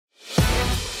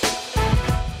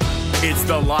It's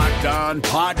the Locked On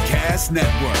Podcast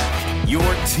Network, your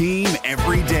team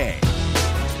every day.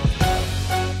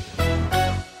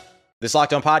 This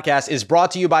Locked On Podcast is brought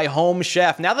to you by Home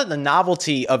Chef. Now that the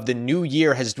novelty of the new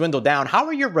year has dwindled down, how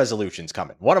are your resolutions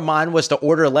coming? One of mine was to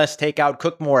order less takeout,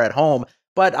 cook more at home,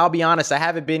 but I'll be honest, I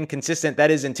haven't been consistent. That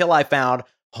is until I found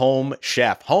Home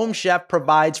Chef. Home Chef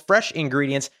provides fresh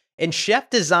ingredients and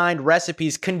chef-designed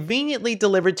recipes conveniently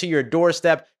delivered to your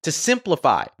doorstep to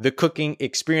simplify the cooking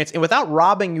experience and without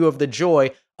robbing you of the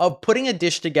joy of putting a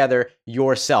dish together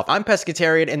yourself. I'm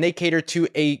pescatarian and they cater to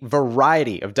a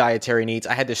variety of dietary needs.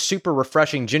 I had this super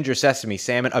refreshing ginger sesame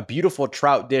salmon, a beautiful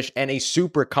trout dish, and a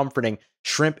super comforting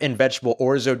shrimp and vegetable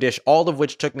orzo dish, all of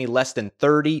which took me less than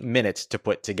 30 minutes to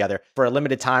put together. For a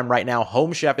limited time right now,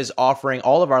 Home Chef is offering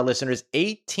all of our listeners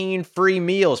 18 free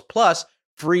meals plus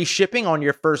free shipping on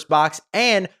your first box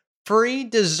and free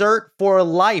dessert for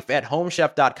life at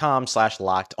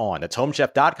homechef.com/lockedon. That's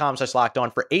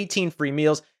homechef.com/lockedon for 18 free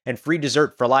meals and free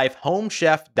dessert for life.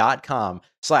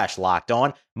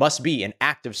 Homechef.com/lockedon. Must be an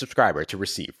active subscriber to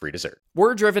receive free dessert.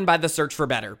 We're driven by the search for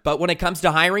better, but when it comes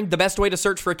to hiring, the best way to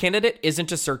search for a candidate isn't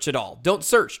to search at all. Don't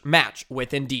search, match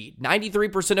with Indeed.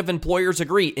 93% of employers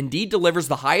agree Indeed delivers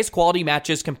the highest quality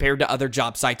matches compared to other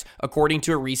job sites, according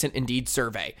to a recent Indeed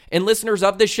survey. And listeners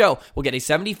of this show will get a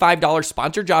 $75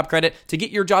 sponsored job credit to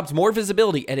get your jobs more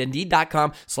visibility at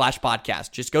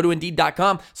Indeed.com/podcast. Just go to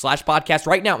Indeed.com/podcast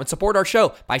right now and support our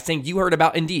show by saying you heard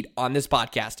about Indeed on this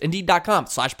podcast.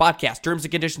 Indeed.com/podcast. Terms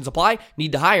and conditions apply.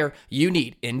 Need to hire? You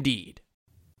need Indeed.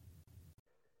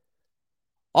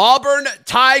 Auburn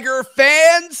Tiger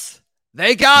fans,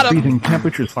 they got him. Freezing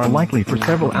temperatures are likely for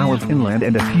several hours inland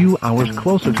and a few hours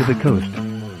closer to the coast.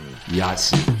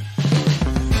 Yes.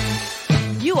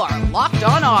 You are Locked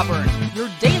On Auburn, your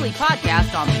daily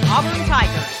podcast on the Auburn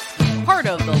Tigers. Part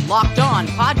of the Locked On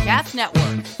Podcast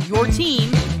Network, your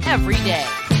team every day.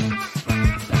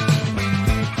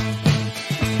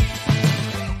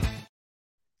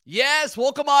 Yes,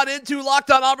 welcome on into Locked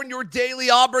On Auburn, your daily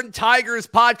Auburn Tigers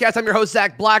podcast. I'm your host,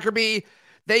 Zach Blackerby.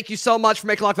 Thank you so much for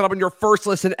making Locked On Auburn your first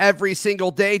listen every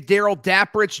single day. Daryl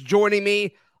Dapprich joining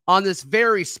me on this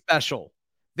very special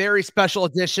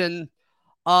edition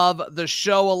of the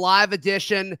show, a live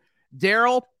edition.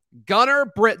 Daryl, Gunnar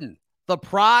Britton, the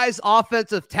prize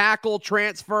offensive tackle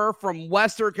transfer from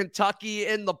Western Kentucky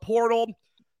in the portal,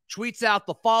 tweets out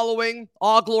the following: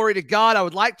 all glory to God. I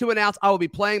would like to announce I will be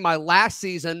playing my last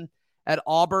season at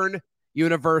Auburn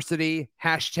University,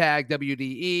 hashtag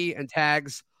WDE, and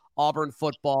tags Auburn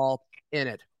football in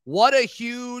it. What a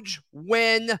huge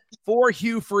win for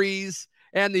Hugh Freeze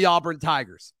and the Auburn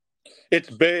Tigers. It's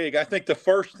big. I think the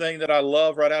first thing that I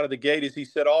love right out of the gate is he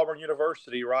said Auburn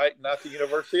University, right? Not the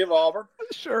University of Auburn.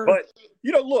 Sure. But,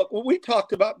 look, when we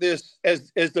talked about this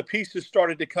as the pieces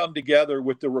started to come together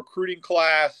with the recruiting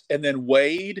class, and then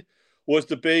Wade was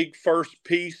the big first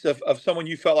piece of someone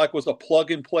you felt like was a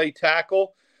plug-and-play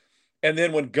tackle. And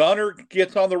then when Gunnar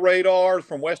gets on the radar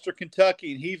from Western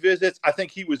Kentucky and he visits, I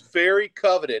think he was very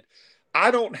coveted.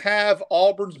 I don't have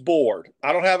Auburn's board.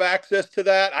 I don't have access to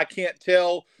that. I can't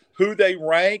tell who they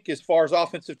rank as far as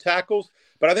offensive tackles,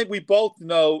 but I think we both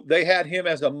know they had him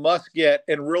as a must-get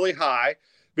and really high,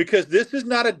 because this is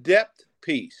not a depth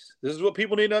piece. This is what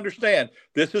people need to understand.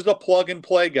 This is a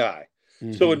plug-and-play guy.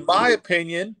 Mm-hmm. So in my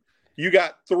opinion, you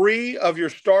got 3 of your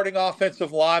starting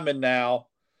offensive linemen now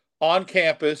on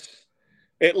campus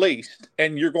at least,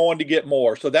 and you're going to get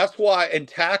more. So that's why, and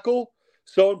tackle,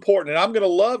 so important. And I'm going to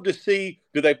love to see,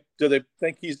 do they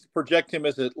think he's project him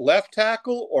as a left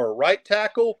tackle or a right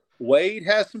tackle? Wade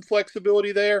has some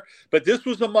flexibility there, but this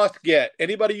was a must get.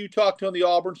 Anybody you talk to on the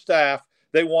Auburn staff,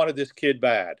 they wanted this kid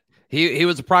bad. He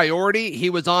was a priority. He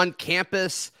was on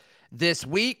campus this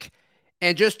week.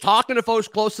 And just talking to folks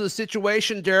close to the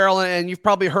situation, Daryl, and you've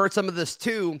probably heard some of this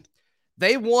too,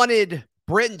 they wanted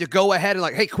Britton to go ahead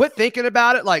and hey, quit thinking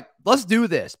about it. Let's do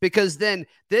this, because then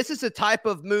this is a type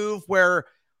of move where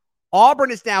Auburn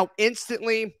is now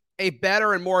instantly a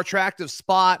better and more attractive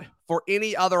spot for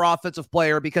any other offensive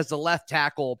player, because the left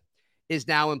tackle is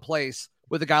now in place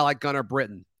with a guy like Gunnar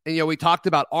Britton. And, we talked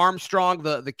about Armstrong,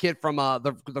 the kid from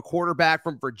the quarterback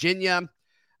from Virginia.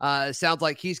 It sounds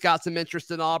like he's got some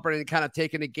interest in Auburn and kind of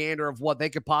taking a gander of what they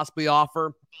could possibly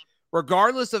offer.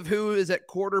 Regardless of who is at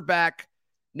quarterback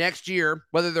next year,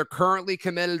 whether they're currently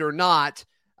committed or not,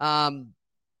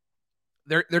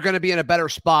 they're going to be in a better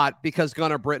spot because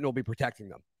Gunnar Britton will be protecting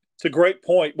them. It's a great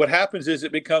point. What happens is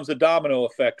it becomes a domino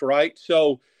effect, right?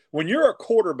 So when you're a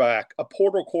quarterback, a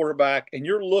portal quarterback, and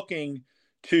you're looking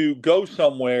to go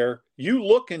somewhere, you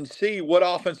look and see what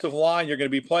offensive line you're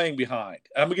going to be playing behind.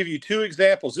 I'm going to give you 2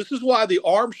 examples. This is why the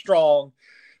Armstrong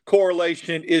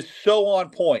correlation is so on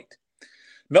point.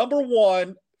 Number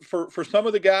one, for some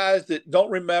of the guys that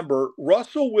don't remember,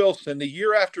 Russell Wilson, the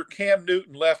year after Cam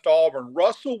Newton left Auburn,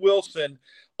 Russell Wilson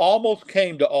almost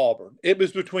came to Auburn. It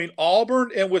was between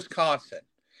Auburn and Wisconsin.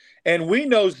 And we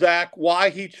know, Zach,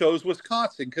 why he chose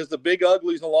Wisconsin, because the big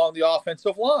uglies along the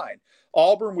offensive line.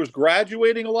 Auburn was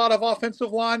graduating a lot of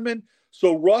offensive linemen,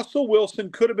 so Russell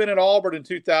Wilson could have been at Auburn in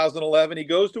 2011. He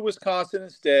goes to Wisconsin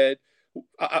instead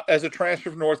as a transfer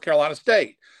from North Carolina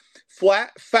State.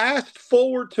 Fast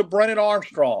forward to Brennan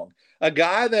Armstrong, a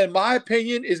guy that, in my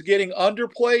opinion, is getting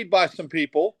underplayed by some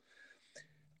people.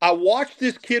 I watched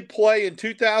this kid play in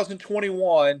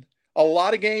 2021, a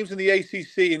lot of games in the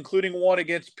ACC, including one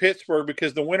against Pittsburgh,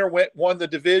 because the winner won the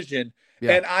division.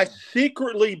 Yeah. And I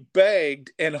secretly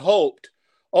begged and hoped,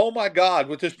 oh, my God,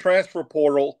 with this transfer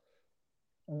portal,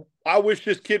 I wish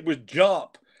this kid would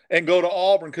jump and go to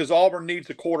Auburn, because Auburn needs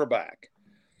a quarterback.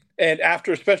 And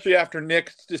especially after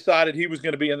Nix decided he was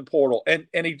going to be in the portal. And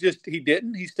he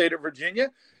didn't. He stayed at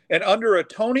Virginia. And under a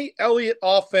Tony Elliott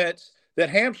offense that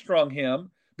hamstrung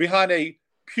him behind a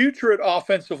putrid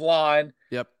offensive line,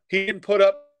 he didn't put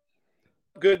up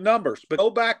good numbers. But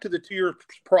go back to the 2 years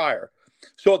prior.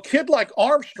 So a kid like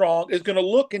Armstrong is going to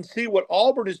look and see what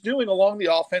Auburn is doing along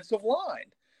the offensive line.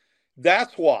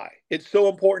 That's why it's so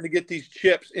important to get these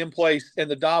chips in place and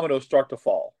the dominoes start to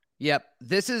fall. Yep.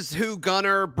 This is who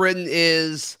Gunnar Britton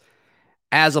is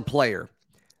as a player.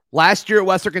 Last year at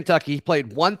Western Kentucky, he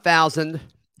played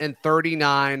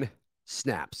 1,039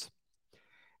 snaps.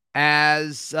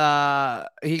 As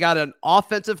he got an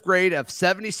offensive grade of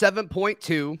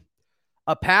 77.2,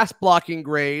 a pass blocking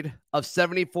grade of a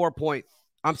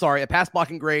pass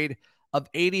blocking grade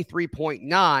of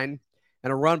 83.9, and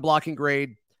a run blocking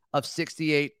grade of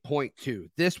 68.2.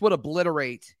 This would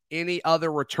obliterate any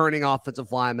other returning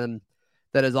offensive lineman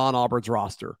that is on Auburn's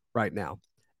roster right now.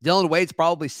 Dylan Wade's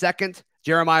probably second.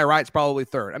 Jeremiah Wright's probably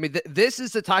third. I mean, this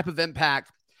is the type of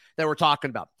impact that we're talking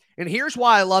about. And here's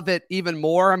why I love it even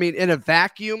more. I mean, in a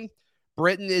vacuum,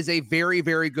 Britton is a very,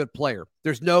 very good player.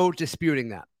 There's no disputing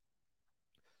that.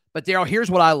 But Daryl, here's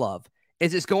what I love,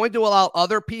 is it's going to allow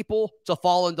other people to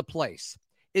fall into place.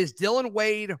 Is Dylan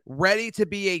Wade ready to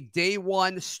be a day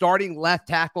one starting left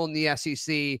tackle in the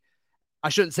SEC? I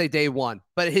shouldn't say day one,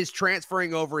 but his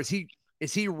transferring over, is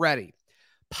he ready?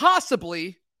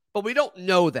 Possibly, but we don't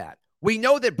know that. We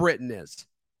know that Britton is,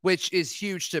 which is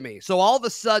huge to me. So all of a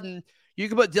sudden, you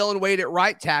can put Dylan Wade at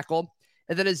right tackle,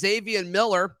 and then Xavier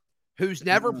Miller, who's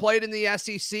never played in the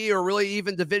SEC or really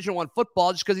even Division I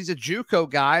football, just because he's a JUCO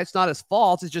guy. It's not his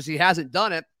fault. It's just he hasn't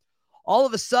done it. All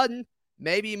of a sudden,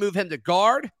 maybe you move him to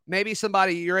guard. Maybe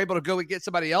you're able to go and get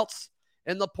somebody else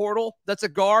in the portal that's a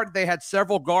guard. They had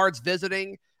several guards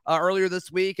visiting earlier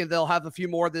this week, and they'll have a few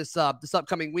more this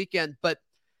upcoming weekend. But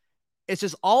it's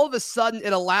just all of a sudden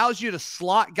it allows you to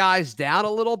slot guys down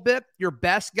a little bit. Your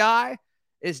best guy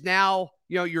is now,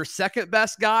 your second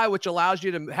best guy, which allows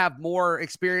you to have more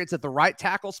experience at the right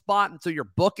tackle spot until your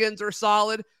bookends are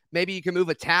solid. Maybe you can move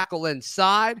a tackle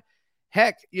inside.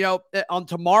 Heck, on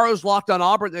tomorrow's Locked on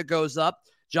Auburn that goes up,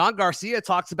 John Garcia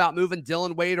talks about moving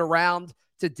Dylan Wade around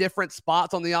to different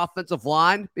spots on the offensive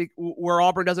line where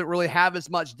Auburn doesn't really have as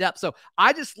much depth. So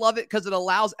I just love it because it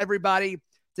allows everybody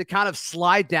to kind of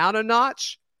slide down a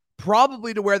notch,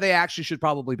 probably to where they actually should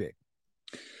probably be.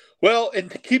 Well,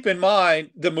 and keep in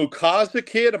mind, the Mukasa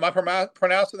kid, am I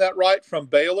pronouncing that right, from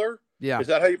Baylor? Yeah. Is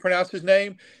that how you pronounce his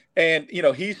name? And,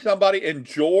 he's somebody, and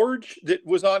George that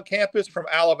was on campus from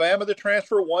Alabama, the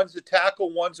transfer, one's a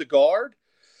tackle, one's a guard.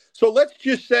 So let's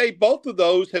just say both of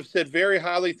those have said very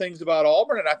highly things about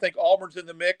Auburn, and I think Auburn's in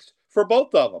the mix for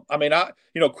both of them. I mean,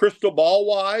 crystal ball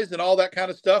wise and all that kind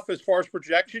of stuff as far as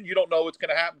projection, you don't know what's going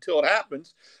to happen until it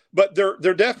happens, but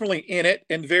they're definitely in it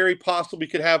and very possibly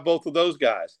could have both of those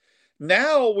guys.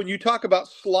 Now, when you talk about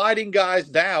sliding guys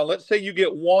down, let's say you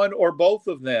get one or both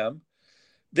of them,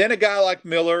 then a guy like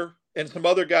Miller and some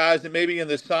other guys that maybe in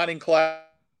the signing class.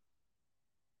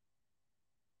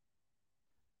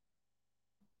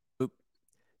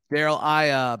 Daryl,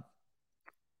 I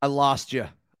lost you.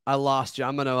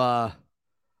 I'm gonna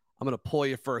pull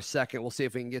you for a second. We'll see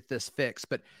if we can get this fixed.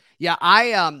 But yeah,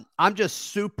 I'm just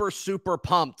super, super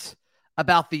pumped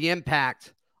about the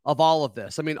impact of all of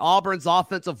this. I mean, Auburn's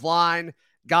offensive line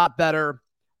got better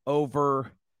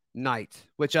overnight,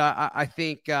 which I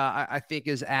think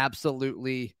is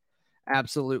absolutely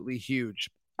huge.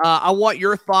 I want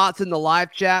your thoughts in the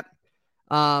live chat.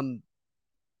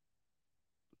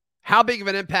 How big of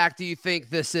an impact do you think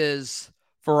this is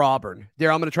for Auburn?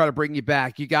 Darryl, I'm going to try to bring you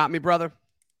back. You got me, brother?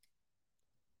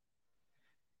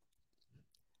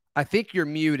 I think you're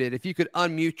muted. If you could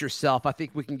unmute yourself, I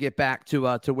think we can get back to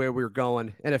where we were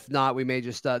going. And if not, we may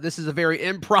just this is a very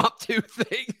impromptu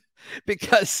thing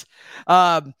because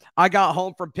I got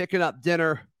home from picking up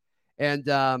dinner, and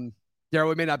Daryl,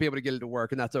 we may not be able to get it to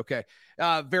work, and that's okay.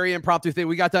 Very impromptu thing.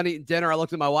 We got done eating dinner. I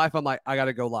looked at my wife. I'm like, I got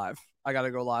to go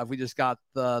live. We just got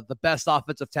the best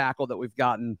offensive tackle that we've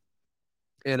gotten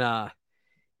in a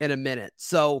minute.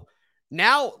 So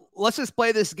now let's just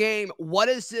play this game. What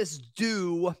does this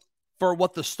do for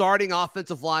what the starting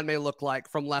offensive line may look like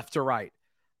from left to right?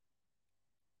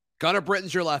 Gunnar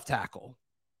Britton's your left tackle.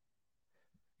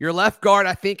 Your left guard,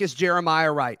 I think, is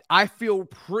Jeremiah Wright. I feel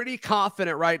pretty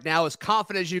confident right now, as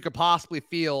confident as you could possibly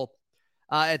feel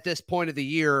at this point of the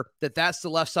year, that that's the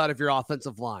left side of your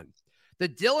offensive line. The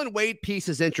Dylan Wade piece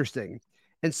is interesting.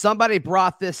 And somebody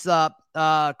brought this up,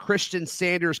 Christian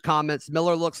Sanders comments.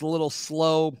 Miller looks a little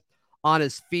slow on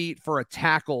his feet for a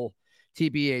tackle,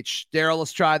 TBH. Daryl,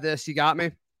 let's try this. You got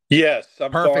me? Yes.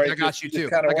 I'm perfect. Sorry. I got you too.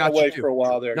 Kind of I got away you too. For a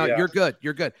while there. No, yeah.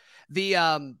 You're good.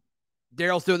 The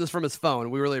Daryl's doing this from his phone.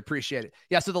 We really appreciate it.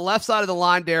 Yeah, so the left side of the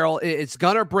line, Daryl, it's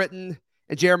Gunnar Britton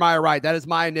and Jeremiah Wright. That is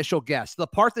my initial guess. The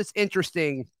part that's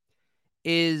interesting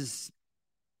is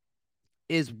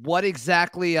what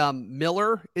exactly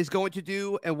Miller is going to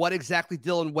do and what exactly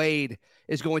Dylan Wade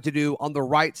is going to do on the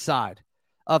right side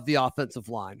of the offensive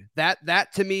line.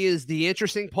 That to me is the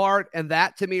interesting part, and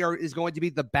that to me is going to be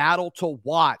the battle to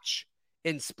watch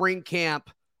in spring camp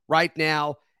right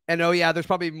now. And oh yeah, there's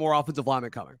probably more offensive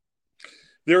linemen coming.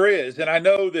 There is, and I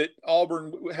know that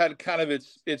Auburn had kind of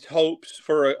its hopes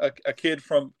for a kid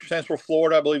from Central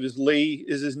Florida. I believe is Lee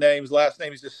is his name. His last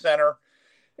name is the center.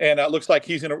 And it looks like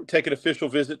he's going to take an official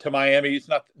visit to Miami.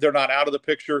 They're not out of the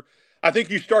picture. I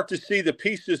think you start to see the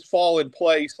pieces fall in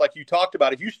place, like you talked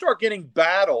about. If you start getting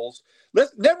battles,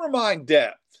 never mind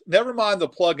depth, never mind the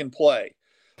plug and play.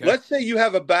 Okay. Let's say you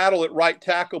have a battle at right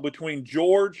tackle between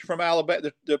George from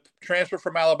Alabama, the transfer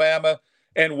from Alabama,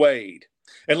 and Wade.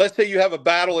 And let's say you have a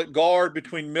battle at guard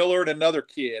between Miller and another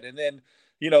kid, and then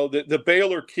the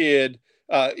Baylor kid.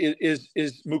 Is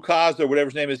Mukasa, whatever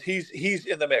his name is, he's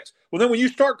in the mix. Well, then when you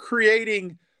start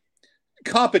creating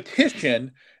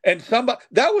competition and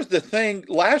that was the thing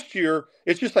last year,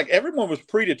 it's just like everyone was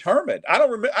predetermined. I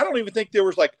don't even think there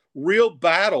was like real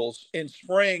battles in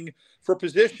spring for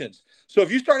positions. So if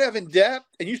you start having depth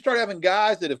and you start having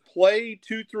guys that have played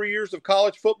 2-3 years of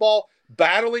college football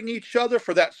battling each other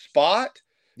for that spot,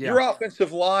 your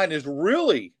offensive line is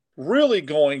really, really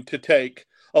going to take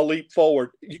a leap forward,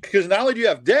 because not only do you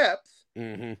have depth,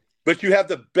 but you have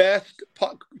the best.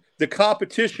 The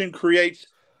competition creates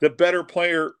the better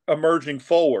player emerging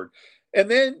forward. And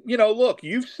then, look,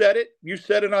 you've said it. You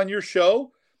said it on your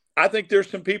show. I think there's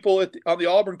some people on the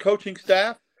Auburn coaching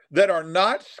staff that are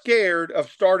not scared of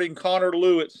starting Connor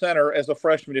Lew at center as a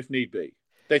freshman if need be.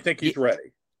 They think he's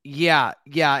ready. Yeah.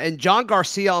 And John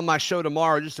Garcia on my show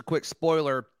tomorrow, just a quick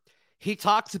spoiler, he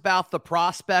talks about the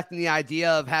prospect and the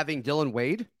idea of having Dylan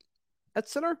Wade at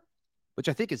center, which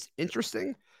I think is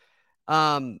interesting.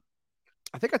 I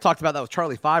think I talked about that with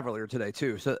Charlie 5 earlier today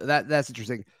too. So that's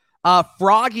interesting.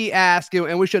 Froggy asked,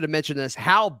 and we should have mentioned this,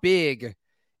 how big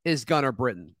is Gunnar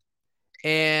Britton?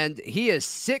 And he is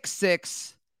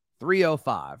 6'6",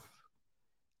 305.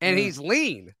 And he's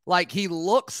lean. Like, he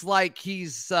looks like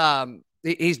he's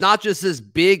not just this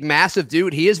big, massive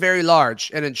dude. He is very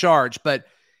large and in charge, but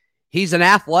he's an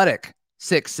athletic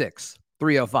 6'6",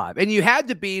 305. And you had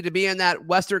to be in that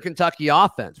Western Kentucky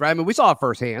offense, right? I mean, we saw it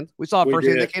firsthand.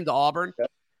 They came to Auburn.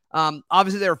 Yep.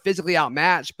 Obviously, they were physically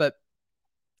outmatched, but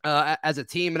as a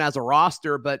team and as a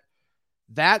roster, but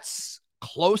that's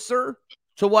closer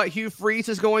to what Hugh Freeze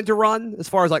is going to run as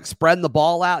far as like spreading the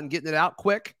ball out and getting it out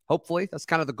quick. Hopefully, that's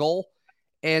kind of the goal.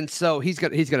 And so he's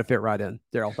gonna fit right in,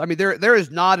 Daryl. I mean, there is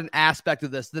not an aspect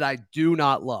of this that I do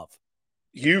not love.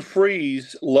 Hugh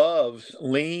Freeze loves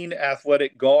lean,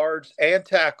 athletic guards and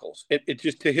tackles. It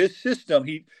just, to his system,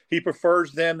 he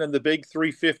prefers them than the big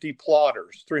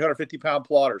 350-pound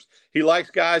plotters. He likes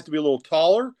guys to be a little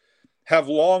taller, have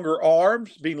longer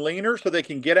arms, be leaner, so they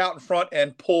can get out in front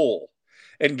and pull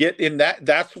and get in that.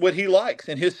 That's what he likes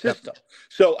in his system. Yep.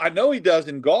 So I know he does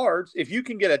in guards. If you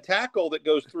can get a tackle that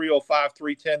goes 305,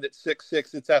 310, that's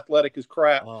 6'6", that's athletic as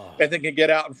crap, and then can get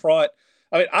out in front.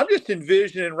 I mean, I'm just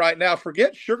envisioning right now,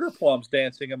 forget Sugar Plums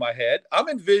dancing in my head. I'm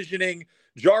envisioning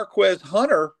Jarquez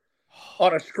Hunter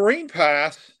on a screen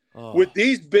pass with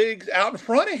these bigs out in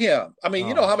front of him. I mean,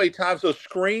 you know how many times those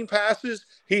screen passes,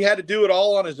 he had to do it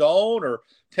all on his own, or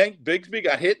Tank Bigsby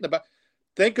got hit in the back.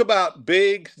 Think about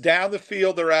bigs down the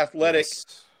field, they're athletic,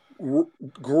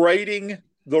 grading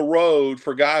the road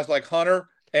for guys like Hunter.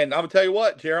 And I'm going to tell you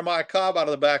what, Jeremiah Cobb out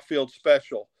of the backfield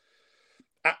special.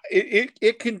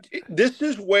 This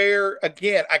is where,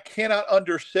 again, I cannot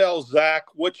undersell, Zach,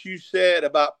 what you said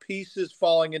about pieces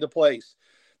falling into place.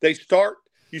 You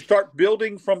start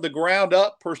building from the ground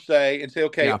up, per se, and say,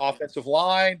 okay, offensive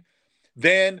line,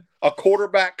 then a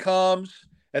quarterback comes.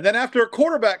 And then after a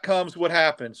quarterback comes, what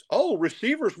happens? Oh,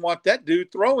 receivers want that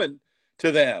dude throwing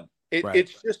to them.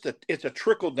 It's a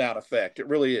trickle down effect. It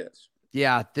really is.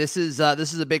 Yeah, this is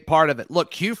a big part of it.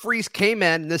 Look, Hugh Freeze came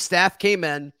in, the staff came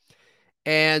in,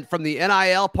 and from the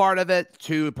NIL part of it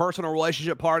to personal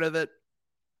relationship part of it,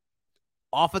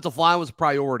 offensive line was a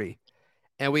priority.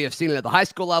 And we have seen it at the high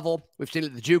school level. We've seen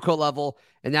it at the JUCO level.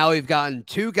 And now we've gotten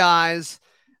two guys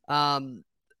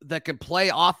that can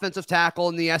play offensive tackle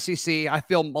in the SEC. I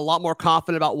feel a lot more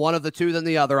confident about one of the two than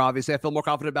the other, obviously. I feel more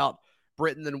confident about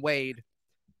Britton than Wade.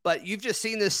 But you've just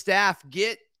seen this staff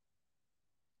get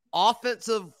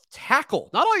offensive tackle,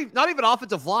 not even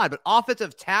offensive line, but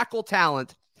offensive tackle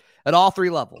talent at all three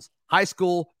levels. High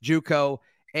school, JUCO,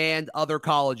 and other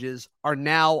colleges are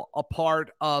now a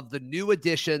part of the new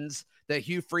additions that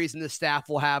Hugh Freeze and the staff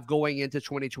will have going into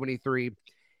 2023.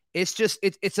 It's just,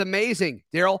 it's amazing,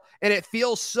 Daryl. And it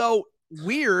feels so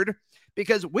weird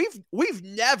because we've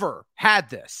never had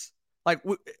this. Like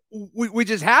we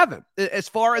just haven't, as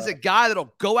far as a guy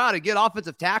that'll go out and get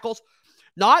offensive tackles,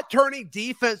 not turning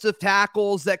defensive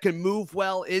tackles that can move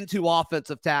well into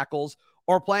offensive tackles,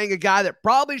 or playing a guy that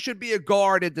probably should be a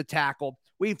guard into tackle.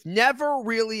 We've never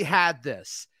really had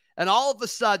this. And all of a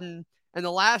sudden, in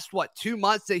the last, 2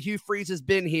 months that Hugh Freeze has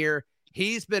been here,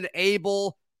 he's been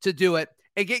able to do it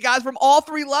and get guys from all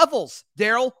three levels,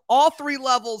 Daryl, all three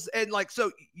levels. And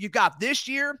so you got this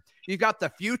year, you got the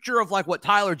future of what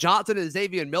Tyler Johnson and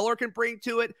Xavier Miller can bring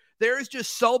to it. There's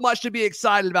just so much to be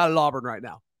excited about at Auburn right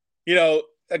now.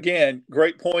 Again,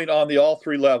 great point on the all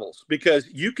three levels, because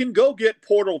you can go get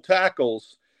portal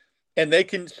tackles and they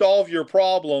can solve your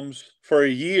problems for a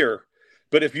year.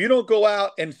 But if you don't go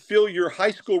out and fill your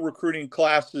high school recruiting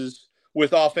classes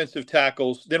with offensive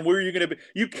tackles, then where are you going to be?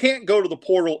 You can't go to the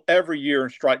portal every year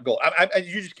and strike gold.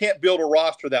 You just can't build a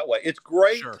roster that way. It's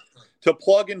great to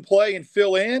plug and play and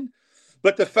fill in,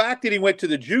 but the fact that he went to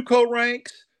the JUCO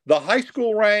ranks, the high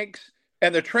school ranks,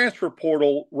 and the transfer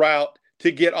portal route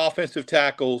to get offensive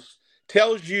tackles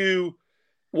tells you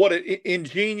what an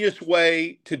ingenious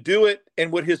way to do it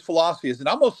and what his philosophy is. And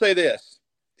I'm going to say this.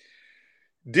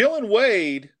 Dylan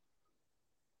Wade,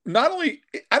 not only,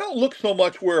 I don't look so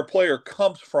much where a player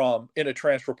comes from in a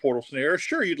transfer portal scenario.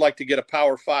 Sure, you'd like to get a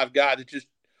Power 5 guy that just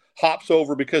hops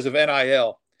over because of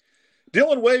NIL.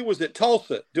 Dylan Wade was at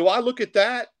Tulsa. Do I look at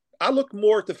that? I look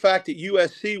more at the fact that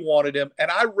USC wanted him, and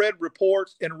I read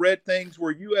reports and read things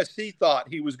where USC thought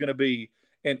he was going to be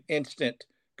an instant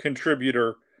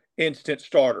contributor, instant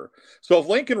starter. So if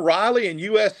Lincoln Riley and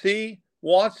USC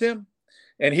wants him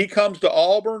and he comes to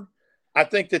Auburn, I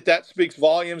think that speaks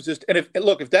volumes. And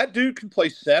if that dude can play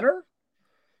center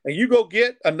and you go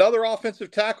get another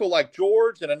offensive tackle like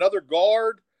George and another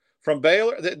guard from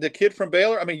Baylor, the kid from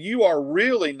Baylor, you are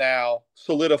really now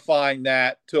solidifying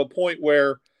that to a point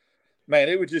where, man,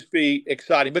 it would just be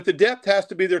exciting. But the depth has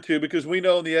to be there too, because we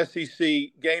know in the SEC,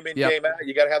 game in, game out,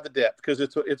 you got to have the depth because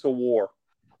it's a war.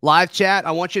 Live chat,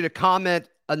 I want you to comment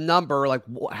a number,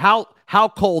 how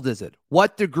cold is it?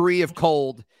 What degree of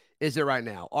cold is it right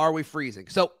now? Are we freezing?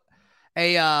 So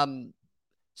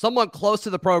someone close to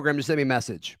the program just sent me a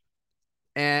message,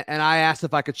 and I asked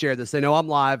if I could share this. They know I'm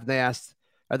live.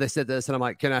 They said this, and I'm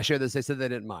like, can I share this? They said they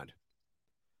didn't mind.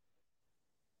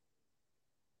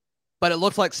 But it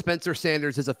looks like Spencer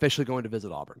Sanders is officially going to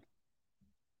visit Auburn.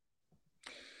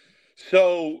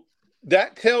 So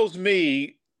that tells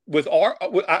me for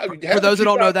those who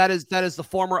don't know, that is the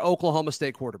former Oklahoma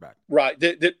State quarterback. Right.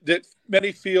 That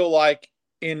many feel like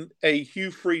in a Hugh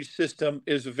Freeze system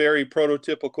is a very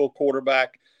prototypical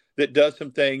quarterback that does some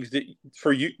things that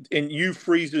for you in Hugh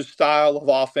Freeze's style of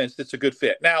offense, that's a good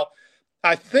fit. Now,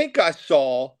 I think I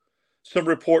saw some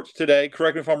reports today,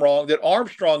 correct me if I'm wrong, that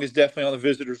Armstrong is definitely on the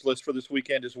visitors list for this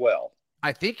weekend as well.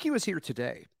 I think he was here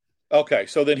today. Okay,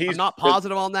 so then I'm not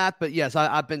positive on that, but yes,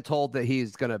 I've been told that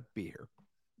he's going to be here.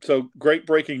 So great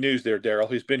breaking news there, Daryl.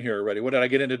 He's been here already. What, did I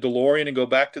get into DeLorean and go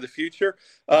back to the future?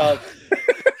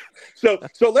 So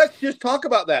let's just talk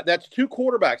about that. That's two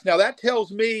quarterbacks. Now that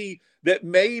tells me that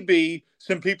maybe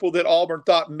some people that Auburn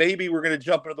thought maybe we're going to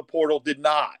jump into the portal did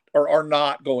not or are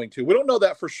not going to. We don't know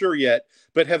that for sure yet,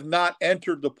 but have not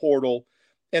entered the portal,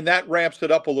 and that ramps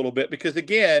it up a little bit because,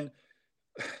 again,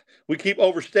 we keep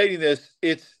overstating this.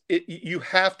 You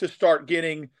have to start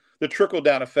getting the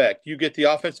trickle-down effect. You get the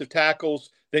offensive tackles,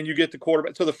 then you get the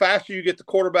quarterback. So the faster you get the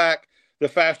quarterback, the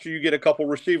faster you get a couple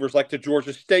receivers like the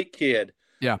Georgia State kid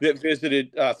that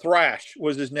visited Thrash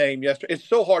was his name yesterday. It's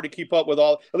so hard to keep up with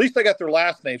all. At least I got their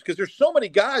last names because there's so many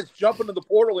guys jumping to the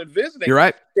portal and visiting. You're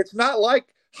right. It's not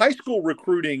like high school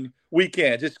recruiting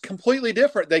weekends. It's completely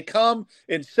different. They come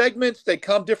in segments. They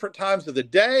come different times of the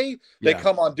day. They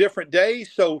come on different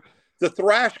days. So the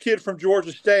Thrash kid from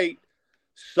Georgia State,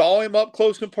 saw him up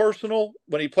close and personal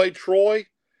when he played Troy.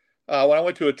 When I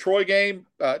went to a Troy game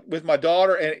with my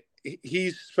daughter, and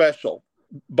he's special.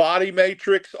 Body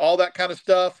matrix, all that kind of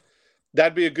stuff.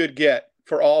 That'd be a good get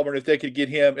for Auburn if they could get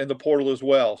him in the portal as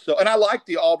well. So, and I like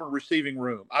the Auburn receiving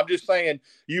room. I'm just saying,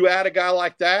 you add a guy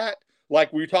like that,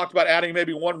 like we talked about adding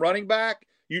maybe one running back,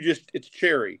 it's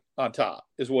cherry on top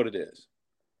is what it is.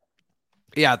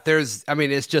 Yeah,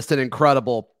 it's just an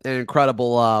incredible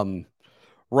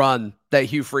run that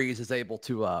Hugh Freeze is able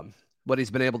to, what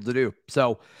he's been able to do.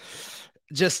 So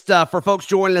just for folks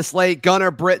joining us late,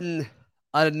 Gunnar Britton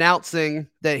announcing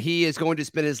that he is going to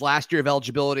spend his last year of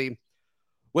eligibility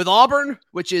with Auburn,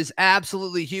 which is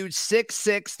absolutely huge.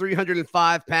 6'6",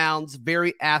 305 pounds,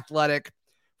 very athletic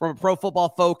from a Pro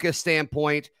Football Focus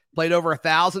standpoint. Played over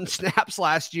 1,000 snaps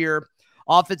last year.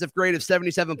 Offensive grade of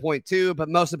 77.2, but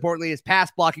most importantly, his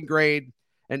pass blocking grade,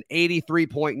 an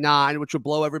 83.9, which would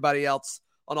blow everybody else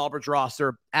on Auburn's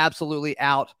roster absolutely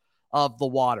out of the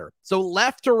water. So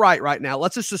left to right now,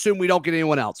 let's just assume we don't get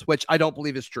anyone else, which I don't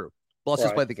believe is true. But let's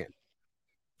just play the game.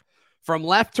 From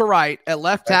left to right, at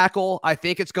left tackle, I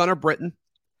think it's Gunnar Britton.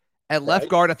 At left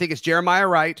guard, I think it's Jeremiah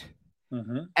Wright.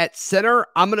 At center,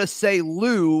 I'm going to say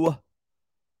Lou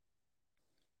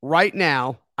right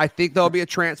now. I think there'll be a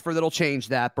transfer that'll change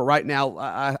that. But right now,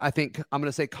 I think I'm going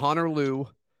to say Connor Lou.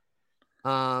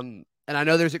 And I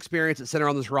know there's experience at center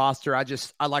on this roster. I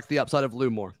like the upside of Lou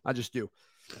more. I just do.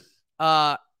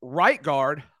 Right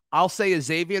guard, I'll say is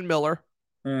Xavier Miller,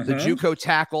 the JUCO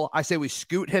tackle. I say we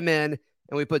scoot him in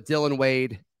and we put Dylan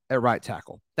Wade at right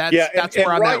tackle. That's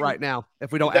where I'm at right now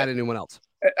if we don't add anyone else.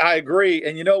 I agree.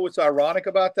 And you know what's ironic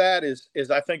about that is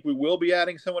I think we will be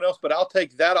adding someone else, but I'll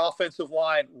take that offensive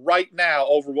line right now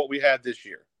over what we had this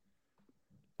year.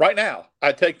 Right now,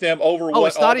 I take them over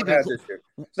what Auburn has this year.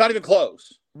 It's not even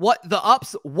close.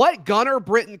 What Gunnar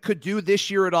Britton could do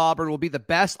this year at Auburn will be the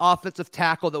best offensive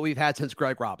tackle that we've had since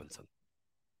Greg Robinson.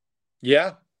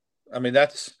 Yeah. I mean,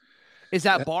 is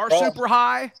that bar super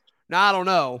high? No, I don't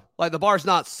know. Like the bar's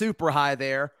not super high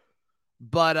there,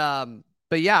 but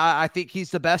yeah, I think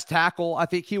he's the best tackle. I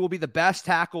think he will be the best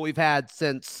tackle we've had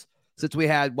since we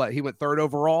had he went third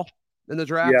overall in the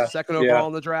draft, second overall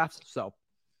in the draft. So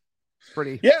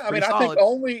pretty. Yeah. I mean, solid. I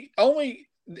think only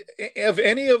of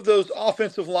any of those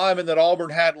offensive linemen that Auburn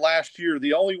had last year,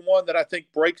 the only one that I think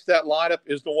breaks that lineup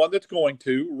is the one that's going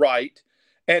to, right.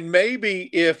 And maybe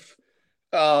if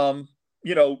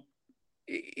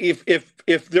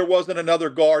there wasn't another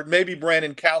guard, maybe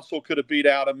Brandon Council could have beat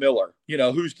out a Miller.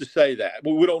 Who's to say that?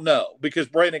 Well, we don't know because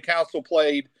Brandon Council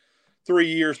played 4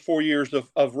 years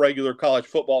of regular college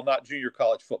football, not junior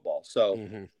college football.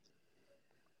 So,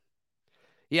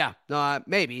 yeah,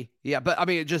 maybe. Yeah, but I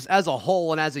mean, just as a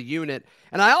whole and as a unit.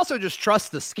 And I also just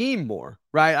trust the scheme more,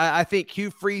 right? I think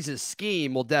Hugh Freeze's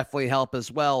scheme will definitely help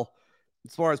as well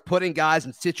as far as putting guys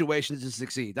in situations to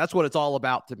succeed. That's what it's all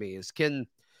about to me is can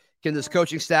this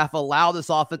coaching staff allow this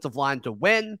offensive line to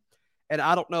win? And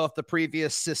I don't know if the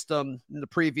previous system and the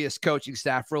previous coaching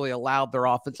staff really allowed their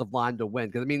offensive line to win.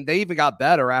 Because, I mean, they even got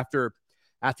better after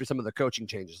some of the coaching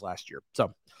changes last year.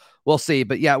 So we'll see.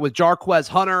 But, yeah, with Jarquez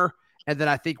Hunter, and then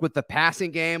I think with the passing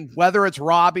game, whether it's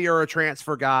Robbie or a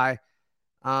transfer guy,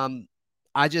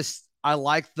 I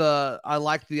like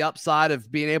the upside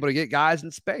of being able to get guys in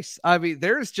space. I mean,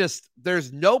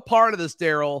 there's no part of this,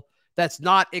 Daryl, that's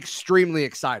not extremely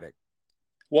exciting.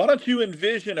 Why don't you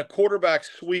envision a quarterback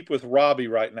sweep with Robbie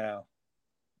right now?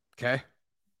 Okay.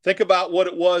 Think about what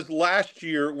it was last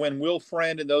year when Will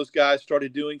Friend and those guys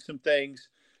started doing some things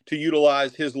to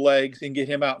utilize his legs and get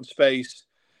him out in space.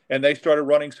 And they started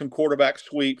running some quarterback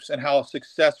sweeps and how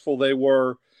successful they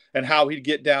were and how he'd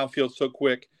get downfield so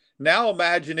quick. Now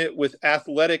imagine it with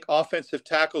athletic offensive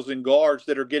tackles and guards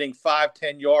that are getting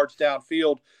 5-10 yards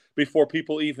downfield before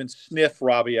people even sniff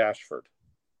Robbie Ashford.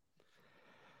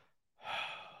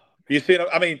 You see,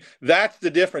 I mean, that's the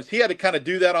difference. He had to kind of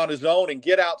do that on his own and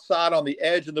get outside on the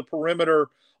edge of the perimeter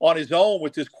on his own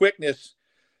with his quickness.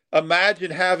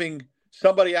 Imagine having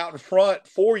somebody out in front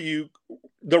for you,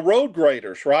 the road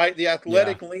graders, right? The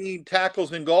athletic lean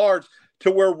tackles and guards to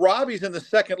where Robbie's in the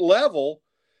second level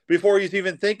before he's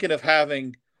even thinking of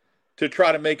having to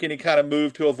try to make any kind of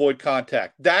move to avoid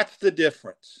contact. That's the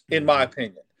difference, in my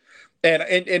opinion.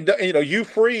 And you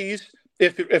freeze,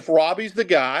 if Robbie's the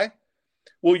guy,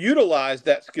 will utilize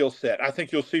that skill set. I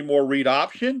think you'll see more read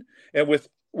option, And with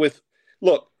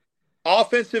look,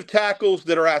 offensive tackles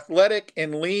that are athletic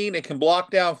and lean and can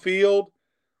block downfield,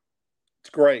 it's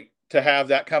great to have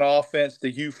that kind of offense, the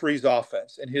Hugh Freeze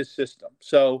offense and his system.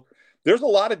 So there's a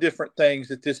lot of different things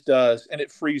that this does, and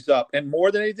it frees up. And more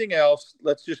than anything else,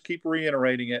 let's just keep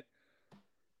reiterating it.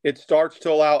 It starts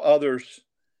to allow others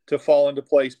to fall into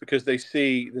place because they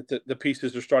see that the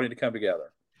pieces are starting to come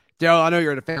together. Daryl, I know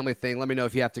you're at a family thing. Let me know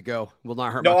if you have to go. Will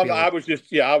not hurt my feelings.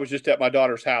 No, I was just at my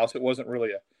daughter's house. It wasn't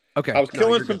really okay. I was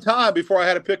killing some time before I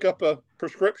had to pick up a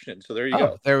prescription. So there you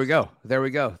go. There we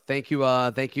go. Thank you,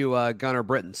 Gunnar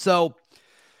Britton. So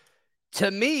to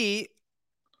me,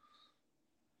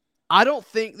 I don't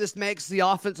think this makes the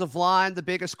offensive line the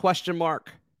biggest question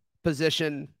mark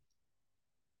position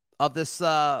of this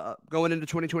going into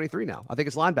 2023 now. I think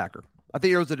it's linebacker. I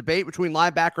think there was a debate between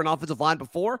linebacker and offensive line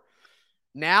before.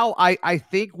 Now, I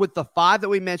think with the 5 that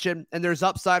we mentioned, and there's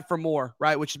upside for more,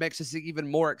 right, which makes this even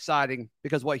more exciting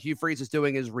because what Hugh Freeze is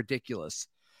doing is ridiculous.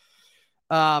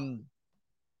 But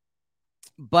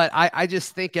I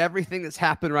just think everything that's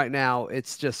happened right now,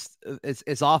 it's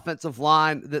offensive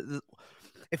line.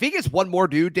 If he gets one more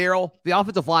dude, Daryl, the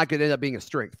offensive line could end up being a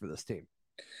strength for this team.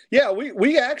 Yeah,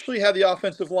 we actually had the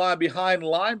offensive line behind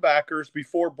linebackers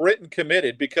before Britton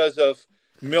committed because of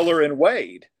Miller and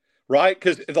Wade. Right,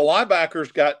 because the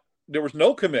linebackers there was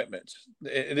no commitments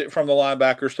from the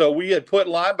linebacker. So we had put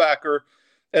linebacker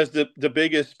as the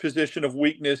biggest position of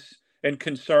weakness and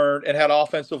concern and had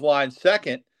offensive line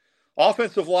second.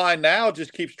 Offensive line now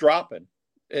just keeps dropping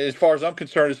as far as I'm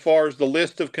concerned, as far as the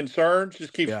list of concerns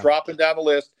just keeps dropping down the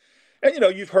list. And,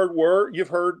 you've heard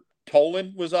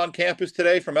Tolan was on campus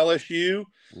today from LSU,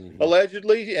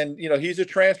 allegedly. And, he's a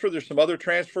transfer. There's some other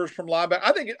transfers from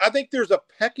linebacker. I think there's a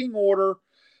pecking order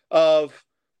of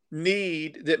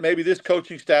need that maybe this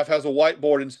coaching staff has a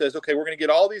whiteboard and says, okay, we're going to get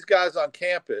all these guys on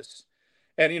campus.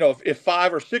 And, if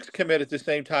 5 or 6 commit at the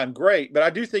same time, great. But I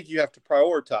do think you have to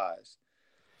prioritize.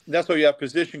 And that's why you have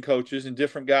position coaches and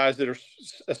different guys that are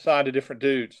assigned to different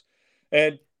dudes.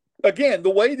 And again, the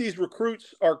way these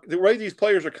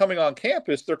players are coming on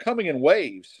campus, they're coming in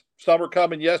waves. Some are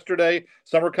coming yesterday.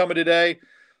 Some are coming today.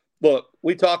 Look,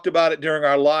 we talked about it during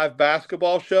our live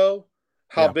basketball show.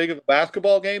 How big of a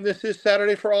basketball game this is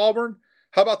Saturday for Auburn.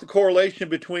 How about the correlation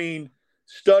between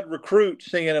stud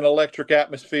recruits seeing an electric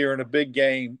atmosphere in a big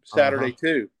game Saturday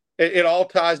too? It all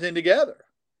ties in together.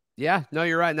 Yeah, no,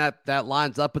 you're right. And that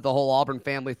lines up with the whole Auburn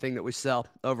family thing that we sell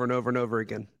over and over and over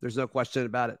again. There's no question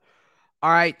about it.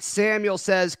 All right, Samuel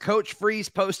says, Coach Freeze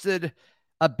posted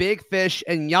a big fish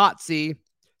and Yahtzee.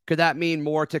 Could that mean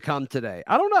more to come today?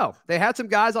 I don't know. They had some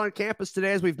guys on campus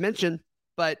today, as we've mentioned,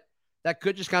 but that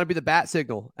could just kind of be the bat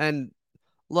signal. And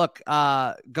look,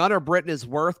 Gunnar Britton is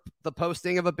worth the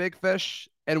posting of a big fish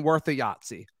and worth a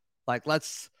Yahtzee. Like,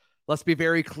 let's be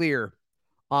very clear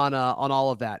on all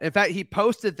of that. In fact, he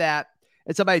posted that,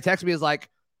 and somebody texted me, is like,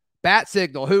 bat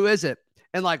signal, who is it?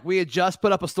 And like, we had just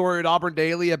put up a story at Auburn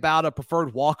Daily about a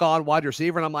preferred walk-on wide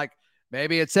receiver, and I'm like,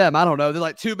 maybe it's him. I don't know. Then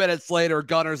like 2 minutes later,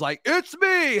 Gunner's like, it's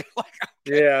me. Like,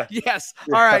 okay, yeah. Yes.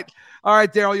 Yeah. All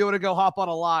right, Daryl, you want to go hop on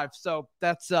a live? So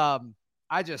that's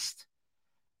I just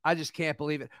can't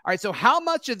believe it. All right, so how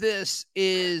much of this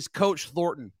is Coach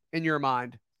Thornton in your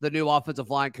mind, the new offensive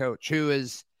line coach, who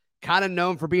is kind of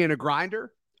known for being a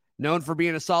grinder, known for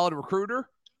being a solid recruiter,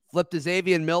 flipped to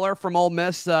Xavier Miller from Ole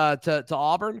Miss to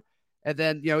Auburn, and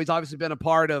then he's obviously been a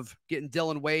part of getting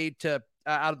Dylan Wade to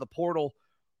out of the portal.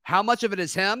 How much of it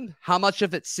is him? How much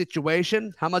of it's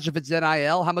situation? How much of it's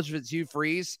NIL? How much of it's Hugh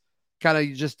Freeze? Kind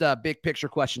of just a big picture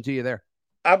question to you there.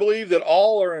 I believe that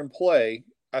all are in play.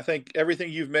 I think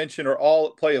everything you've mentioned are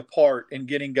all play a part in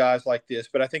getting guys like this.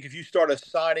 But I think if you start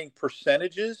assigning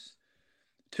percentages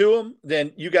to them,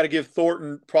 then you got to give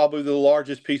Thornton probably the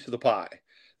largest piece of the pie.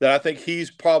 That I think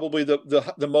he's probably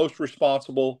the most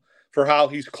responsible for how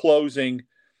he's closing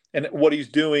and what he's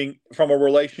doing from a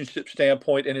relationship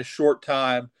standpoint in a short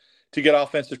time to get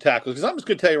offensive tackles. Because I'm just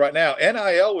going to tell you right now,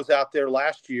 NIL was out there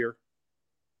last year.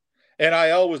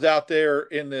 NIL was out there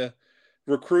in the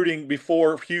recruiting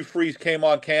before Hugh Freeze came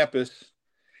on campus.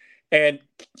 And,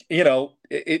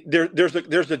 there's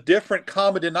a different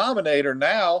common denominator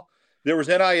now. There was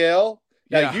NIL.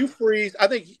 Now, Hugh Freeze, I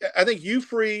think Hugh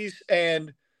Freeze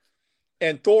and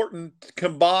Thornton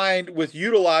combined with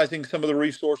utilizing some of the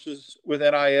resources with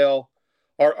NIL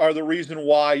are the reason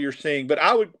why you're seeing. But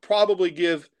I would probably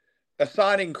give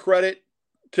assigning credit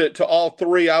to all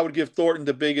three. I would give Thornton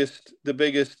the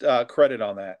biggest credit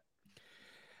on that.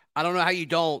 I don't know how you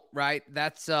don't, right?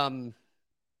 That's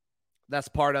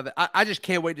part of it. I just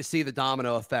can't wait to see the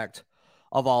domino effect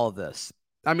of all of this.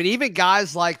 I mean, even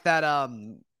guys like that,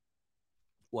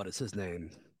 what is his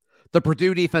name? The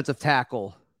Purdue defensive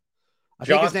tackle. I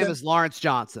think his name is Lawrence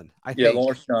Johnson. Yeah,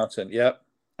 Lawrence Johnson. Yep.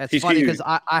 It's funny because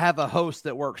I have a host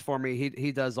that works for me.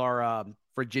 He does our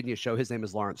Virginia show. His name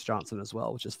is Lawrence Johnson as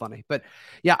well, which is funny. But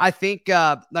yeah, I think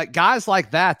like guys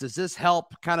like that, does this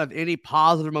help kind of any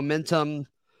positive momentum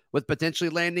with potentially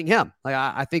landing him? Like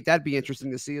I think that'd be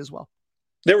interesting to see as well.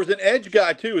 There was an edge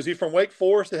guy too. Is he from Wake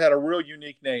Forest that had a real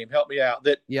unique name? Help me out.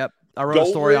 Yep. I wrote a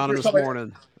story on him this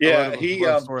morning. Yeah, and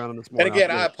again,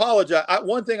 I apologize.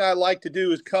 One thing I like to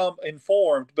do is come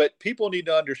informed, but people need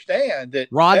to understand that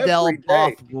Rondell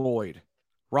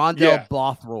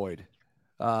Bothroyd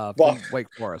from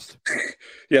Wake Forest.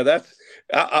 Yeah,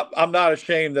 I'm not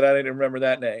ashamed that I didn't remember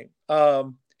that name.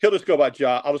 He'll just go by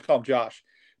Josh. I'll just call him Josh.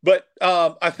 But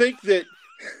I think that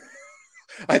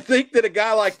a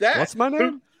guy like that. What's my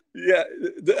name?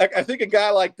 I think a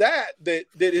guy like that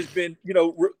has been,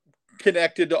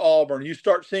 connected to Auburn. You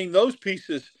start seeing those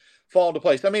pieces fall into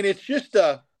place. I mean, it's just,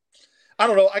 I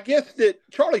don't know. I guess that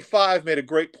Charlie Five made a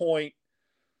great point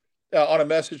on a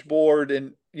message board,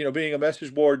 and being a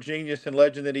message board genius and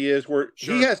legend that he is, where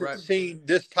he hasn't seen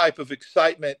this type of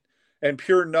excitement and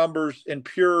pure numbers and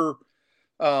pure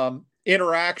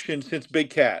interaction since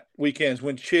Big Cat weekends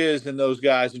when Chiz and those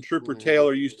guys and Trooper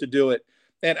Taylor used to do it.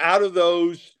 And out of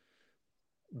those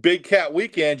Big Cat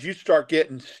weekends, you'd start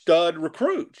getting stud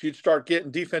recruits. You'd start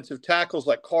getting defensive tackles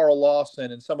like Carl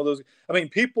Lawson and some of those. I mean,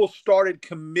 people started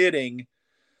committing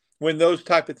when those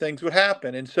type of things would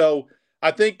happen. And so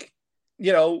I think,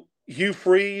 Hugh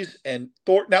Freeze and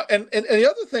Thornton. Now, and the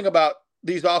other thing about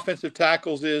these offensive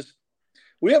tackles is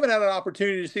we haven't had an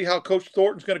opportunity to see how Coach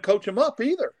Thornton's going to coach them up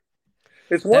either.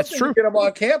 It's one thing to get them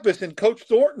on campus, and Coach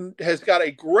Thornton has got a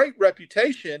great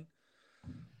reputation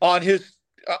on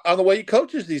the way he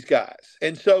coaches these guys.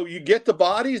 And so you get the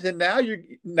bodies, and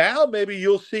now maybe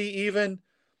you'll see even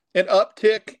an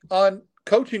uptick on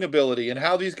coaching ability and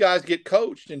how these guys get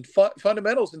coached and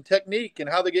fundamentals and technique and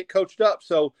how they get coached up.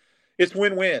 So it's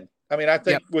win-win. I mean, I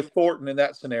think with Thornton in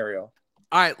that scenario.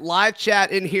 All right, live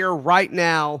chat in here right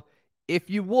now. If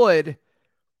you would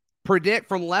predict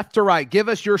from left to right, give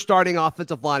us your starting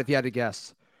offensive line if you had to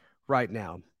guess right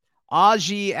now.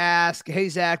 Aji asked, hey,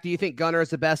 Zach, do you think Gunner is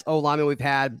the best O-lineman we've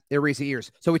had in recent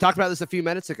years? So we talked about this a few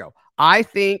minutes ago. I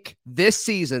think this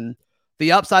season,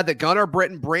 the upside that Gunner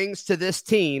Britton brings to this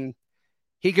team,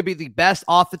 he could be the best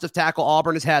offensive tackle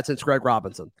Auburn has had since Greg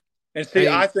Robinson. And see,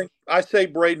 I say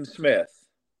Braden Smith.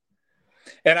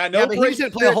 And I know but he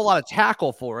didn't play a whole lot of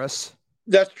tackle for us.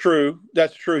 That's true.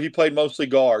 He played mostly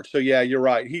guard. So yeah, you're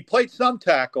right. He played some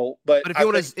tackle, but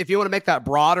if you want to make that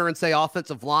broader and say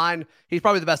offensive line, he's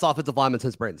probably the best offensive lineman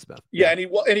since Braden Smith. Yeah, and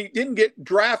he didn't get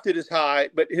drafted as high,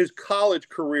 but his college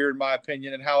career, in my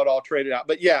opinion, and how it all traded out.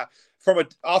 But yeah, from an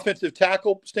offensive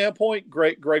tackle standpoint,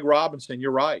 Greg Robinson.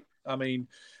 You're right. I mean,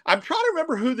 I'm trying to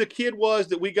remember who the kid was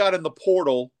that we got in the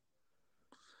portal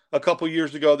a couple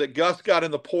years ago that Gus got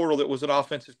in the portal that was an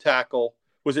offensive tackle.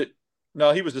 Was it?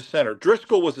 No, he was a center.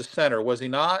 Driscoll was a center, was he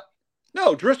not?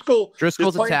 No, Driscoll's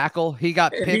a tackle. He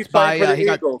got picked by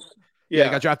the Eagles. He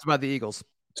got drafted by the Eagles.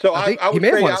 So I would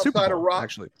say outside of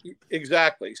actually.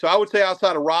 Exactly. So I would say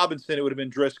outside of Robinson, it would have been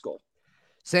Driscoll.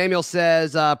 Samuel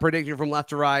says, prediction from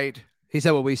left to right. He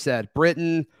said what we said.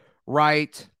 Britton,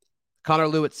 right. Connor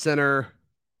Lewitt, center.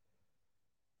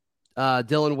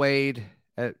 Dylan Wade.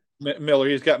 Miller.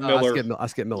 He's got Miller. I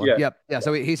skipped Miller. Yeah. Yep. Yeah.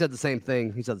 So he said the same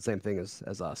thing. He said the same thing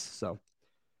as us. So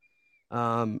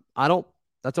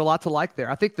that's a lot to like there.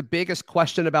 I think the biggest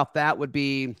question about that would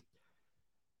be,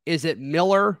 is it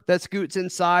Miller that scoots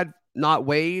inside, not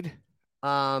Wade?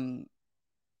 And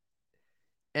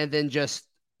then just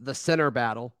the center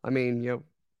battle. I mean,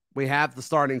 we have the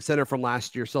starting center from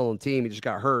last year still on the team. He just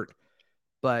got hurt,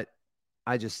 but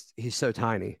he's so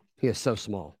tiny. He is so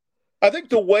small. I think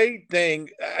the Wade thing,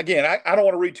 again, I don't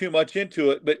want to read too much into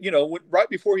it, but, right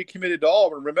before he committed to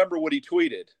Auburn, remember what he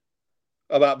tweeted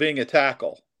about being a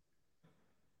tackle.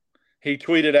 He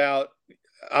tweeted out,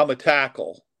 I'm a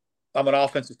tackle. I'm an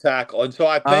offensive tackle. And so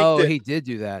I think he did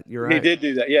do that. You're right. He did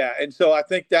do that. Yeah. And so I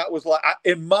think that was like,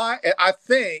 I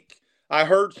think I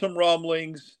heard some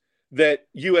rumblings that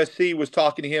USC was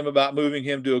talking to him about moving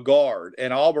him to a guard,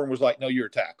 and Auburn was like, no, you're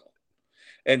a tackle.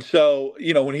 And so,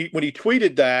 when he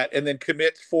tweeted that and then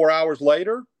commits 4 hours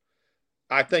later,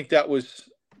 I think that was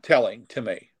telling to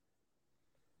me.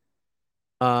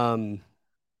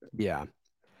 Yeah. All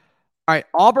right.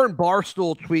 Auburn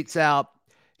Barstool tweets out,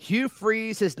 Hugh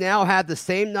Freeze has now had the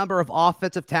same number of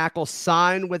offensive tackles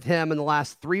signed with him in the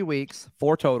last 3 weeks,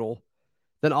 4 total,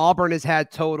 than Auburn has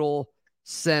had total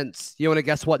since, you want to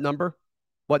guess what number?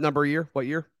 What number year? What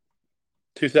year?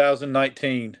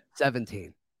 2019.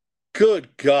 17. Good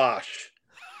gosh.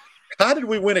 How did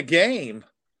we win a game?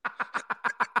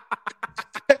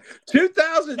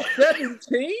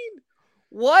 2017?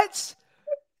 What?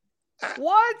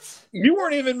 You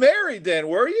weren't even married then,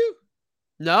 were you?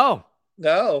 No.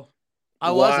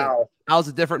 I wasn't. I was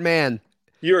a different man.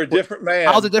 You're a different man.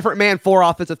 I was a different man 4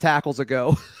 offensive tackles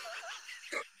ago.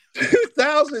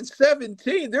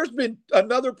 2017. There's been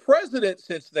another president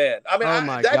since then. I mean,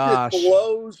 that just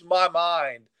blows my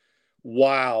mind.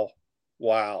 Wow.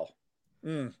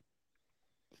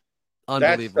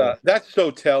 Unbelievable. That's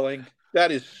so telling.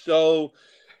 That is so.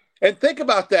 And think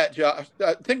about that, Josh.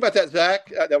 Think about that,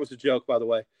 Zach. That was a joke, by the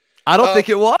way. I don't think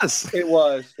it was. It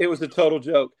was. It was a total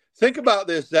joke. Think about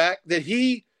this, Zach, that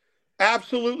he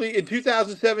absolutely, in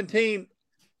 2017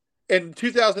 and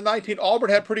 2019, Auburn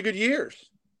had pretty good years.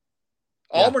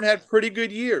 Yeah. Auburn had pretty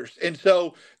good years. And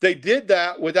so they did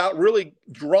that without really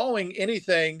drawing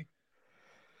anything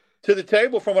to the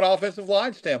table from an offensive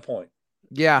line standpoint.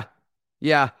 Yeah.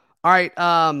 All right.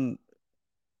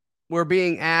 We're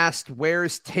being asked,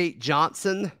 where's Tate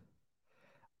Johnson?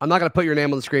 I'm not going to put your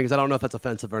name on the screen because I don't know if that's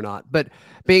offensive or not. But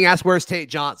being asked, where's Tate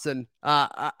Johnson?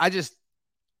 I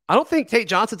don't think Tate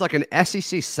Johnson's like an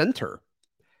SEC center.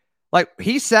 Like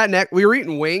he sat next. We were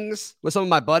eating wings with some of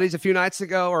my buddies a few nights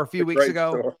ago or a few weeks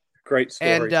ago. Great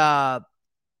story. And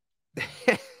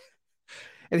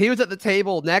and he was at the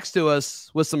table next to us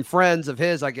with some friends of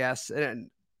his, I guess. And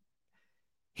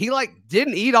he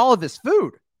didn't eat all of his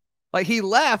food. Like he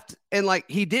left and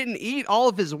he didn't eat all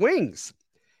of his wings.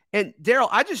 And Daryl,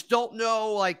 I just don't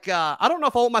know. I don't know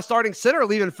if I want my starting center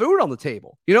leaving food on the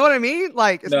table. You know what I mean?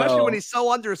 Especially when he's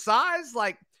so undersized.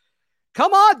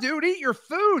 Come on, dude, eat your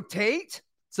food, Tate.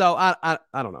 So I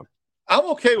don't know. I'm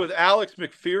okay with Alex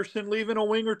McPherson leaving a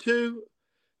wing or two,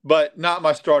 but not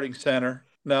my starting center.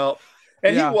 No.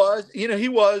 And he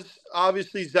was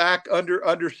obviously Zach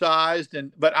undersized,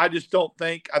 but I just don't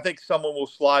think. I think someone will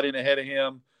slide in ahead of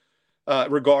him,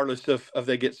 regardless if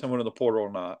they get someone in the portal or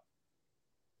not.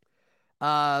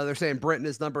 They're saying Britton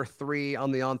is number 3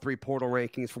 on the On3 portal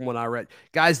rankings from what I read.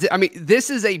 Guys, I mean, this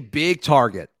is a big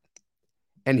target.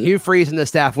 And Hugh Freeze and the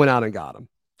staff went out and got him.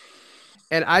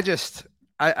 And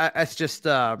it's just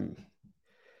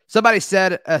somebody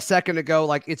said a second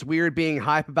ago, it's weird being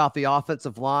hype about the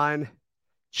offensive line.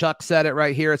 Chuck said it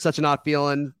right here. It's such an odd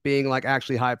feeling being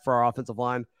actually hyped for our offensive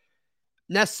line.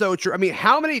 And that's so true. I mean,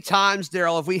 how many times,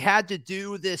 Daryl, have we had to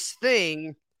do this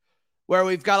thing where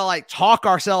we've got to talk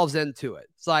ourselves into it?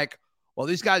 It's well,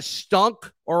 these guys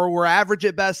stunk or were average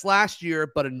at best last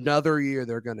year, but another year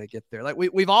they're going to get there.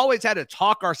 We've always had to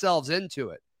talk ourselves into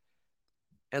it.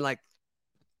 And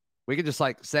we could just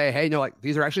say, hey, no,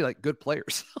 these are actually good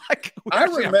players. I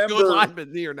remember good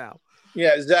linemen here now.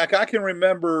 Yeah, Zach, I can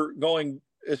remember going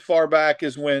as far back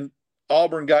as when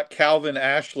Auburn got Calvin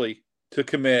Ashley to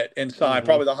commit and sign,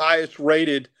 probably the highest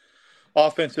rated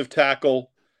offensive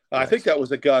tackle. I think that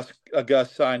was a Gus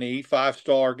signee,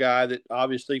 5-star guy that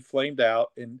obviously flamed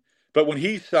out. But when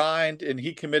he signed and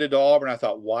he committed to Auburn, I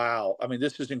thought, wow, I mean,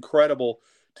 this is incredible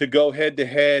to go head to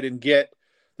head and get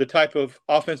the type of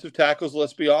offensive tackles,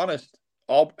 let's be honest,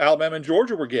 Alabama and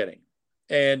Georgia were getting.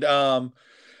 And, I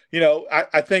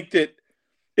think that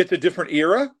it's a different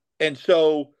era. And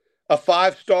so a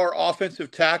 5-star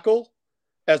offensive tackle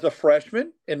as a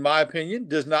freshman, in my opinion,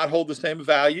 does not hold the same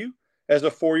value as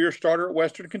a 4-year starter at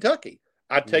Western Kentucky.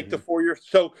 I'd take the 4-year.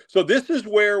 So this is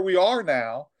where we are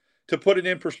now, to put it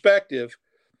in perspective,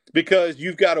 because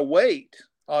you've got to wait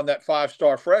on that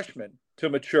 5-star freshman to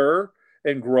mature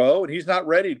and grow, and he's not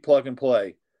ready to plug and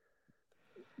play.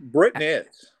 Britton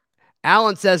is.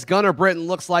 Alan says Gunnar Britton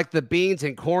looks like the beans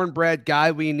and cornbread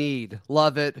guy we need.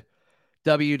 Love it.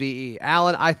 WDE.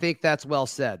 Alan, I think that's well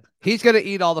said. He's going to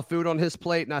eat all the food on his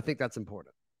plate, and I think that's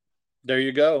important. There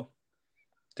you go.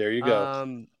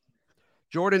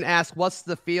 Jordan asked, what's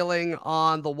the feeling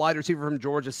on the wide receiver from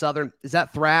Georgia Southern? Is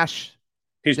that Thrash?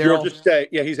 He's Darryl? Georgia State.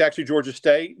 Yeah, he's actually Georgia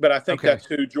State, but I think that's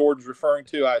who George's referring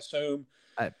to, I assume.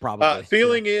 Probably.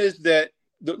 Feeling is that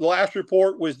the last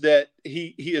report was that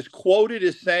he is quoted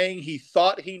as saying he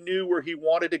thought he knew where he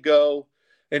wanted to go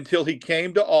until he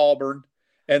came to Auburn,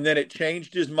 and then it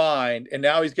changed his mind, and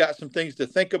now he's got some things to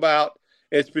think about.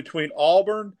 It's between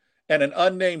Auburn and an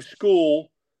unnamed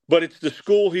school, but it's the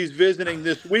school he's visiting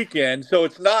this weekend. So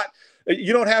it's not –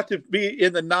 you don't have to be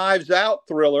in the Knives Out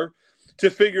thriller to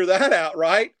figure that out,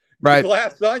 right? Right.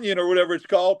 Glass Onion or whatever it's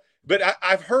called. But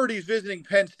I've heard he's visiting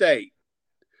Penn State.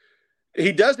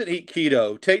 He doesn't eat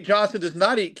keto. Tate Johnson does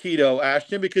not eat keto,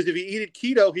 Ashton, because if he ate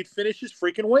keto, he'd finish his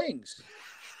freaking wings.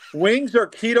 Wings are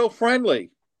keto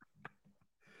friendly.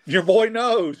 Your boy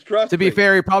knows. Trust me. To be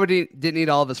fair, he probably didn't eat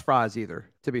all of his fries either,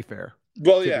 to be fair.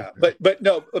 Well, yeah, but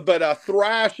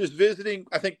Thrash is visiting,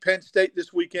 I think, Penn State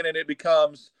this weekend, and it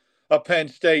becomes a Penn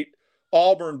State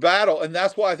Auburn battle, and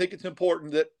that's why I think it's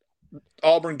important that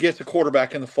Auburn gets a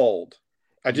quarterback in the fold.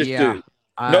 I just do.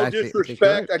 No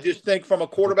disrespect. I just think from a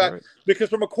quarterback, because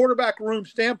from a quarterback room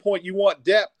standpoint, you want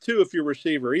depth too if you're a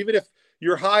receiver. Even if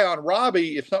you're high on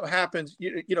Robbie, if something happens,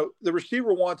 you know the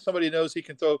receiver wants somebody who knows he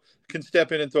can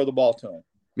step in and throw the ball to him.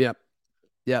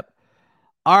 Yep.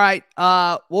 All right,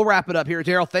 we'll wrap it up here.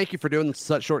 Daryl, thank you for doing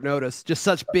such short notice. Just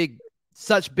such big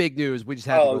news. We just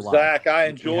had to go live. Zach, I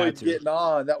enjoyed getting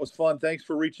on. That was fun. Thanks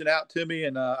for reaching out to me,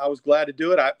 and I was glad to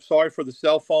do it. I'm sorry for the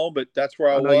cell phone, but that's where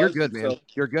I was. No, you're good, man.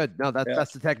 You're good. No,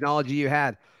 that's the technology you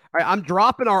had. All right, I'm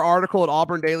dropping our article at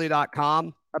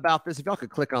auburndaily.com about this. If y'all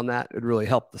could click on that, it'd really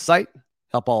help the site,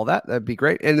 help all of that. That'd be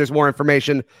great. And there's more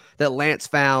information that Lance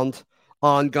found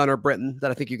on Gunnar Britton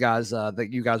that I think you guys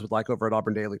would like over at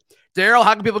Auburn Daily. Daryl,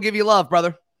 how can people give you love,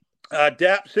 brother?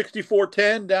 DAP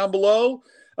 6410 down below.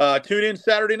 Tune in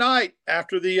Saturday night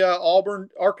after the Auburn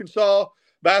Arkansas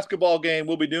basketball game.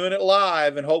 We'll be doing it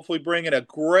live and hopefully bringing a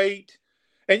great.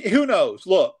 And who knows?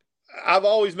 Look, I've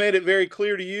always made it very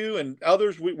clear to you and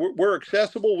others. We're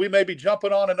accessible. We may be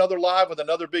jumping on another live with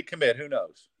another big commit. Who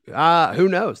knows? Who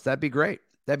knows? That'd be great.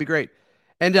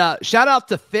 And shout out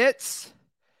to Fitz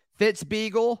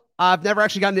Beagle. I've never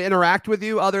actually gotten to interact with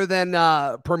you other than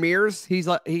premieres. He's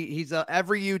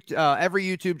every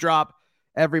YouTube drop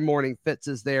every morning. Fitz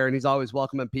is there, and he's always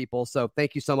welcoming people. So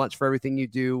thank you so much for everything you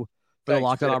do for the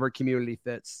Locked On Auburn community,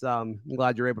 Fitz. I'm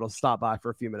glad you're able to stop by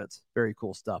for a few minutes. Very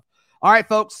cool stuff. All right,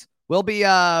 folks, we'll be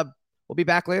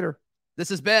back later. This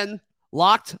has been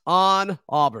Locked On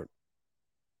Auburn.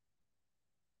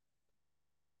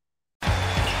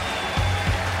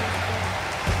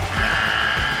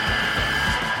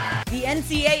 The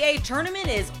NCAA tournament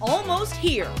is almost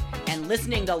here, and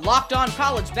listening to Locked On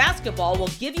College Basketball will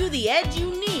give you the edge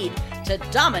you need to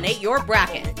dominate your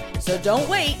bracket. So don't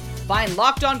wait. Find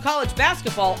Locked On College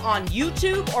Basketball on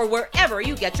YouTube or wherever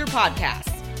you get your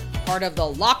podcasts. Part of the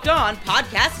Locked On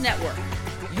Podcast Network.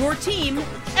 Your team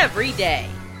every day.